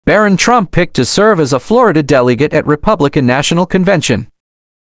Barron Trump picked to serve as a Florida delegate at Republican National Convention.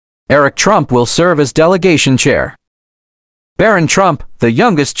 Eric Trump will serve as delegation chair. Barron Trump, the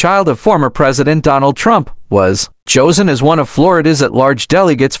youngest child of former President Donald Trump, was chosen as one of Florida's at-large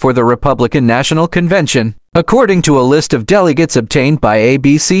delegates for the Republican National Convention, according to a list of delegates obtained by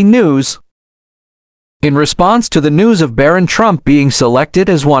ABC News. In response to the news of Barron Trump being selected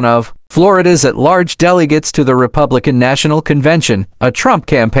as one of Florida's at-large delegates to the Republican National Convention, a Trump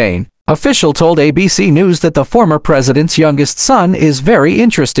campaign official told ABC News that the former president's youngest son is very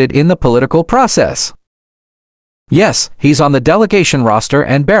interested in the political process. Yes, he's on the delegation roster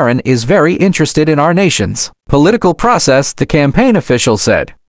and Barron is very interested in our nation's political process, the campaign official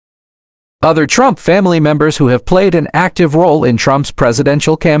said. Other Trump family members who have played an active role in Trump's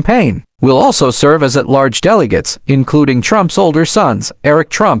presidential campaign will also serve as at-large delegates, including Trump's older sons, Eric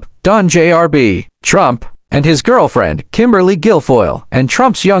Trump, Don J.R.B. Trump, and his girlfriend, Kimberly Guilfoyle, and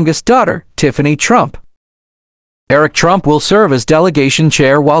Trump's youngest daughter, Tiffany Trump. Eric Trump will serve as delegation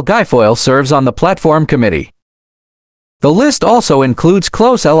chair while Guilfoyle serves on the platform committee. The list also includes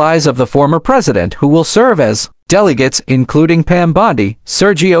close allies of the former president who will serve as delegates, including Pam Bondi,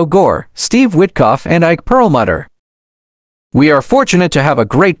 Sergio Gore, Steve Witkoff, and Ike Perlmutter. We are fortunate to have a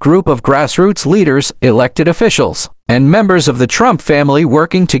great group of grassroots leaders, elected officials, and members of the Trump family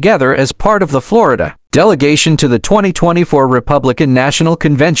working together as part of the Florida delegation to the 2024 Republican National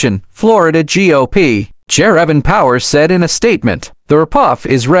Convention, Florida GOP. Chair Evan Powers said in a statement, "The RPF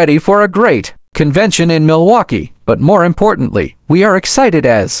is ready for a great convention in Milwaukee, but more importantly, we are excited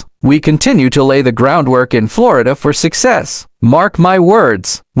as we continue to lay the groundwork in Florida for success. Mark my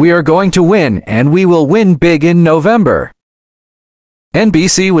words, we are going to win and we will win big in November."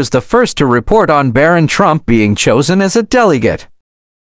 NBC was the first to report on Barron Trump being chosen as a delegate.